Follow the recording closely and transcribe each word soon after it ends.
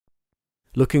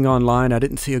Looking online, I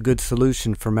didn't see a good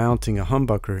solution for mounting a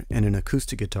humbucker in an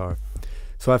acoustic guitar,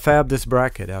 so I fabbed this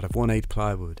bracket out of 1/8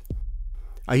 plywood.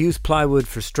 I used plywood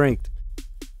for strength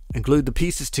and glued the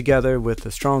pieces together with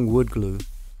a strong wood glue.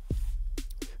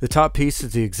 The top piece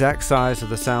is the exact size of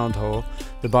the sound hole.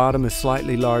 The bottom is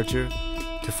slightly larger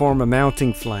to form a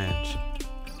mounting flange.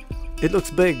 It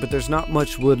looks big, but there's not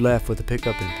much wood left with the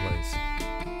pickup in place.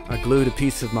 I glued a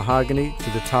piece of mahogany to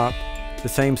the top, the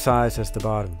same size as the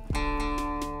bottom.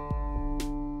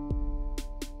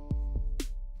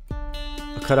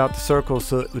 I cut out the circle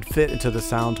so it would fit into the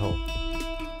sound hole.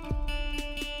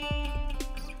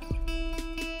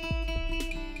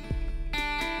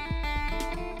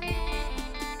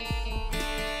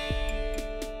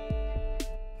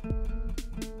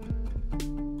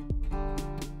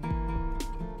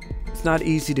 It's not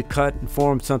easy to cut and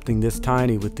form something this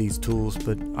tiny with these tools,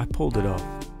 but I pulled it off.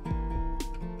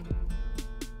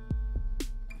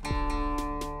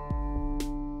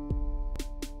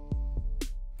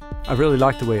 I really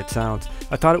like the way it sounds.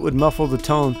 I thought it would muffle the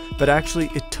tone, but actually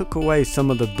it took away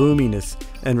some of the boominess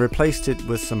and replaced it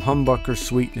with some humbucker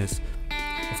sweetness,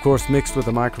 of course mixed with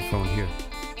a microphone here.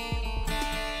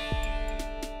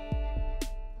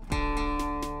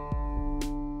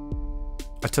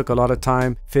 I took a lot of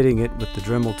time fitting it with the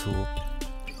Dremel tool.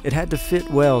 It had to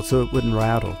fit well so it wouldn't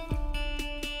rattle.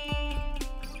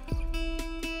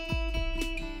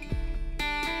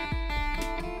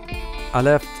 I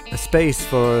left a space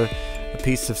for a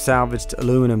piece of salvaged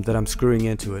aluminum that I'm screwing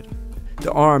into it,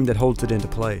 the arm that holds it into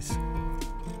place.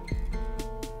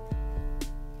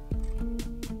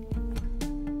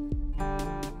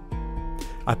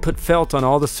 I put felt on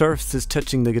all the surfaces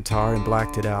touching the guitar and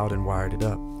blacked it out and wired it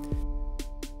up.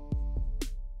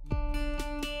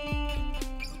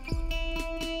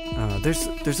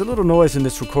 There's a little noise in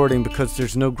this recording because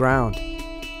there's no ground,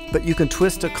 but you can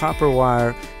twist a copper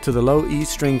wire to the low E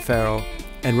string ferrule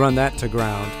and run that to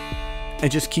ground,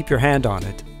 and just keep your hand on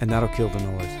it, and that'll kill the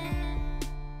noise.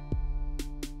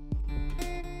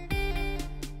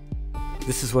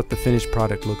 This is what the finished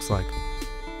product looks like.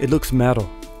 It looks metal,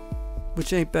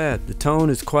 which ain't bad. The tone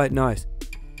is quite nice.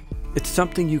 It's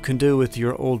something you can do with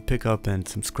your old pickup and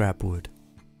some scrap wood.